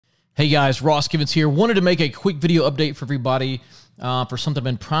Hey guys, Ross Givens here. Wanted to make a quick video update for everybody for something I've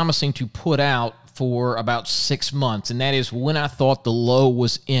been promising to put out for about 6 months, and that is when I thought the low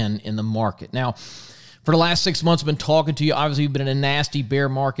was in the market. Now, for the last 6 months, I've been talking to you. Obviously, we've been in a nasty bear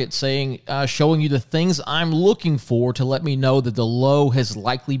market, showing you the things I'm looking for to let me know that the low has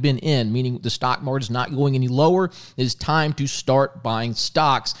likely been in, meaning the stock market is not going any lower. It is time to start buying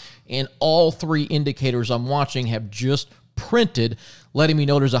stocks, and all three indicators I'm watching have just printed, letting me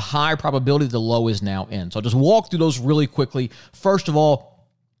know there's a high probability the low is now in. So I'll just walk through those really quickly. First of all,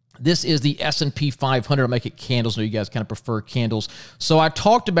 this is the S&P 500. I'll make it candles. I know you guys kind of prefer candles. So I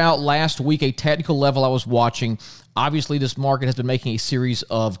talked about last week a technical level I was watching. Obviously, this market has been making a series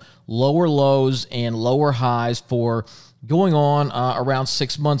of lower lows and lower highs for going on around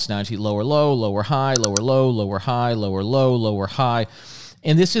 6 months now. You see lower low, lower high, lower low, lower high, lower low, lower high.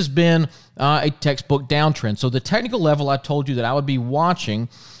 And this has been a textbook downtrend. So the technical level I told you that I would be watching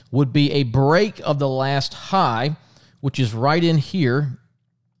would be a break of the last high, which is right in here.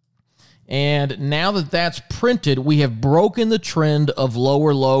 And now that that's printed, we have broken the trend of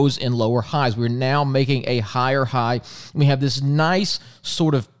lower lows and lower highs. We're now making a higher high. We have this nice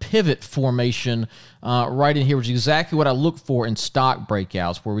sort of pivot formation right in here, which is exactly what I look for in stock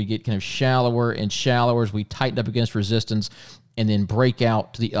breakouts, where we get kind of shallower and shallower as we tighten up against resistance and then break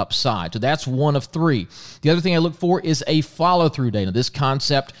out to the upside. So that's one of three. The other thing I look for is a follow-through day. Now, this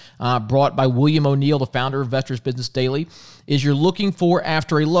concept brought by William O'Neill, the founder of Investors Business Daily, is you're looking for,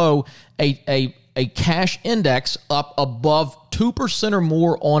 after a low, a cash index up above 2% or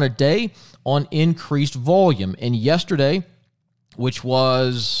more on a day on increased volume. And yesterday, which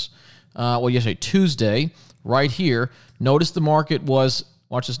was, yesterday, Tuesday, right here, notice the market was,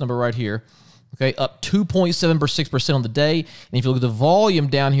 watch this number right here, okay, up 2.76% on the day. And if you look at the volume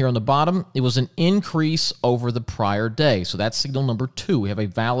down here on the bottom, it was an increase over the prior day. So that's signal number 2. We have a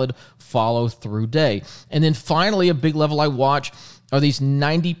valid follow-through day. And then finally, a big level I watch are these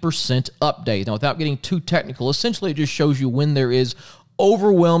 90% up days. Now, without getting too technical, essentially it just shows you when there is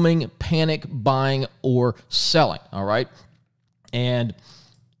overwhelming panic buying or selling, all right? And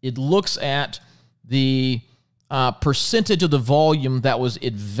it looks at the percentage of the volume that was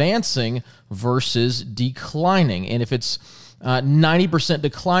advancing versus declining. And if it's 90%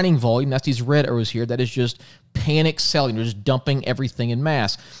 declining volume, that's these red arrows here, that is just panic selling. They're just dumping everything in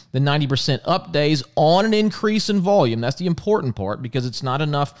mass. The 90% up days on an increase in volume, that's the important part, because it's not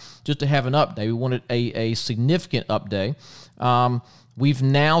enough just to have an up day. We wanted a significant up day. We've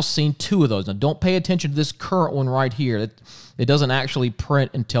now seen 2 of those. Now, don't pay attention to this current one right here. It doesn't actually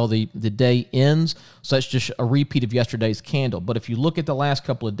print until the day ends, so that's just a repeat of yesterday's candle. But if you look at the last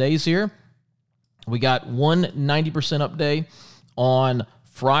couple of days here, we got one 90% up day on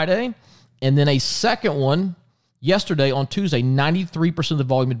Friday, and then a second one yesterday on Tuesday, 93% of the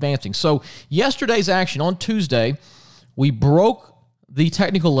volume advancing. So yesterday's action on Tuesday, we broke the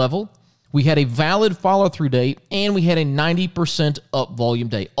technical level, we had a valid follow-through day, and we had a 90% up volume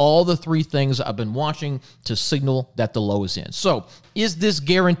day. All the 3 things I've been watching to signal that the low is in. So is this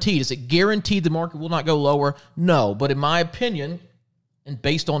guaranteed? Is it guaranteed the market will not go lower? No, but in my opinion, and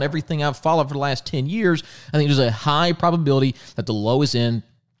based on everything I've followed for the last 10 years, I think there's a high probability that the low is in.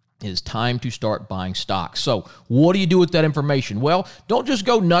 It is time to start buying stocks. So what do you do with that information? Well, don't just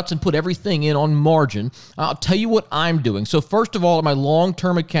go nuts and put everything in on margin. I'll tell you what I'm doing. So first of all, my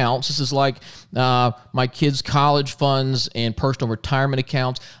long-term accounts, this is like my kids' college funds and personal retirement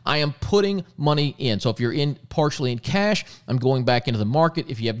accounts, I am putting money in. So if you're in partially in cash, I'm going back into the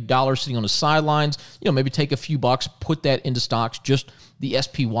market. If you have dollars sitting on the sidelines, maybe take a few bucks, put that into stocks, just the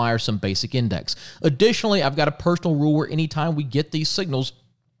SPY or some basic index. Additionally, I've got a personal rule where anytime we get these signals,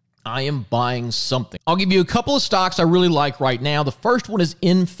 I am buying something. I'll give you a couple of stocks I really like right now. The first one is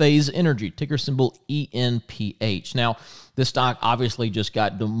Enphase Energy, ticker symbol ENPH. Now, this stock obviously just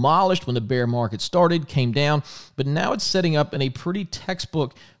got demolished when the bear market started, came down, but now it's setting up in a pretty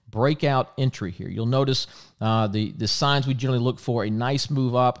textbook breakout entry here. You'll notice the signs we generally look for: a nice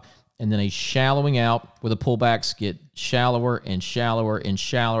move up, and then a shallowing out, where the pullbacks get shallower and shallower and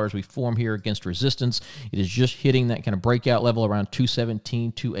shallower as we form here against resistance. It is just hitting that kind of breakout level around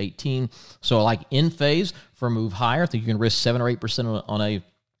 217, 218. So I like Enphase for a move higher. I think you can risk 7 or 8%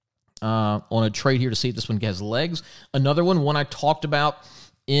 on a trade here to see if this one has legs. Another one I talked about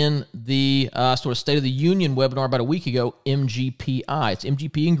in the sort of State of the Union webinar about a week ago, MGPI. It's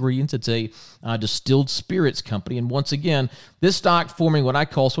MGP Ingredients. It's a distilled spirits company. And once again, this stock forming what I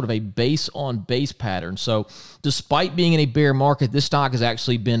call sort of a base-on-base pattern. So despite being in a bear market, this stock has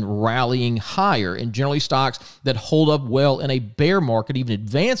actually been rallying higher. And generally, stocks that hold up well in a bear market, even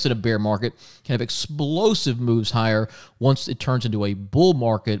advance in a bear market, can have explosive moves higher once it turns into a bull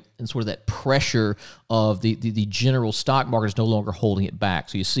market and sort of that pressure of the general stock market is no longer holding it back.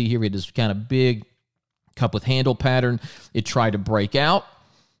 So you see here we had this kind of big cup with handle pattern. It tried to break out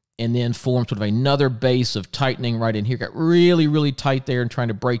and then formed sort of another base of tightening right in here. Got really, really tight there and trying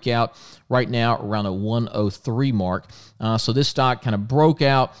to break out right now around a 103 mark. So this stock kind of broke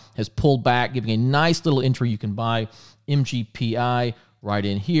out, has pulled back, giving a nice little entry. You can buy MGPI right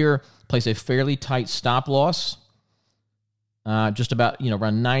in here. Place a fairly tight stop loss. Just about,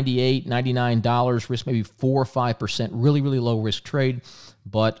 around $98, $99, risk maybe 4 or 5%. Really, really low risk trade.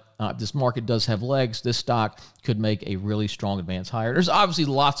 But if this market does have legs, this stock could make a really strong advance higher. There's obviously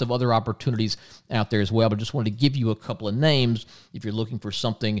lots of other opportunities out there as well, but just wanted to give you a couple of names if you're looking for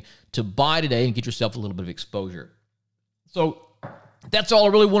something to buy today and get yourself a little bit of exposure. So that's all I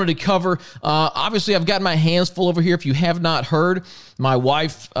really wanted to cover. Obviously, I've got my hands full over here. If you have not heard, my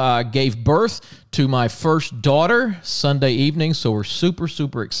wife gave birth to my first daughter Sunday evening, so we're super,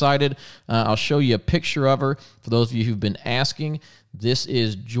 super excited. I'll show you a picture of her for those of you who've been asking. This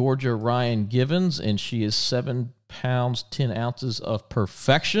is Georgia Ryan Givens, and she is 7 pounds, 10 ounces of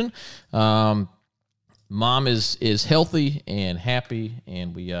perfection. Mom is healthy and happy,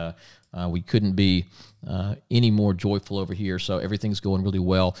 and we couldn't be any more joyful over here. So everything's going really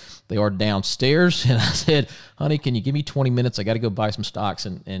well. They are downstairs, and I said, honey, can you give me 20 minutes? I got to go buy some stocks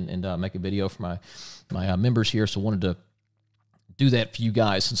and make a video for my members here. So wanted to do that for you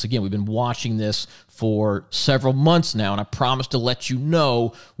guys, since again we've been watching this for several months now, and I promised to let you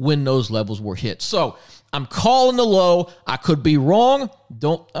know when those levels were hit. So I'm calling the low. I could be wrong.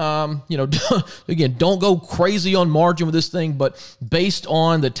 Don't again, don't go crazy on margin with this thing, but based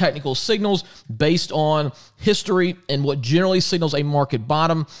on the technical signals, based on history and what generally signals a market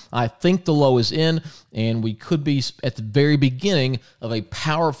bottom, I think the low is in, and we could be at the very beginning of a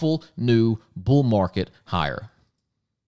powerful new bull market higher.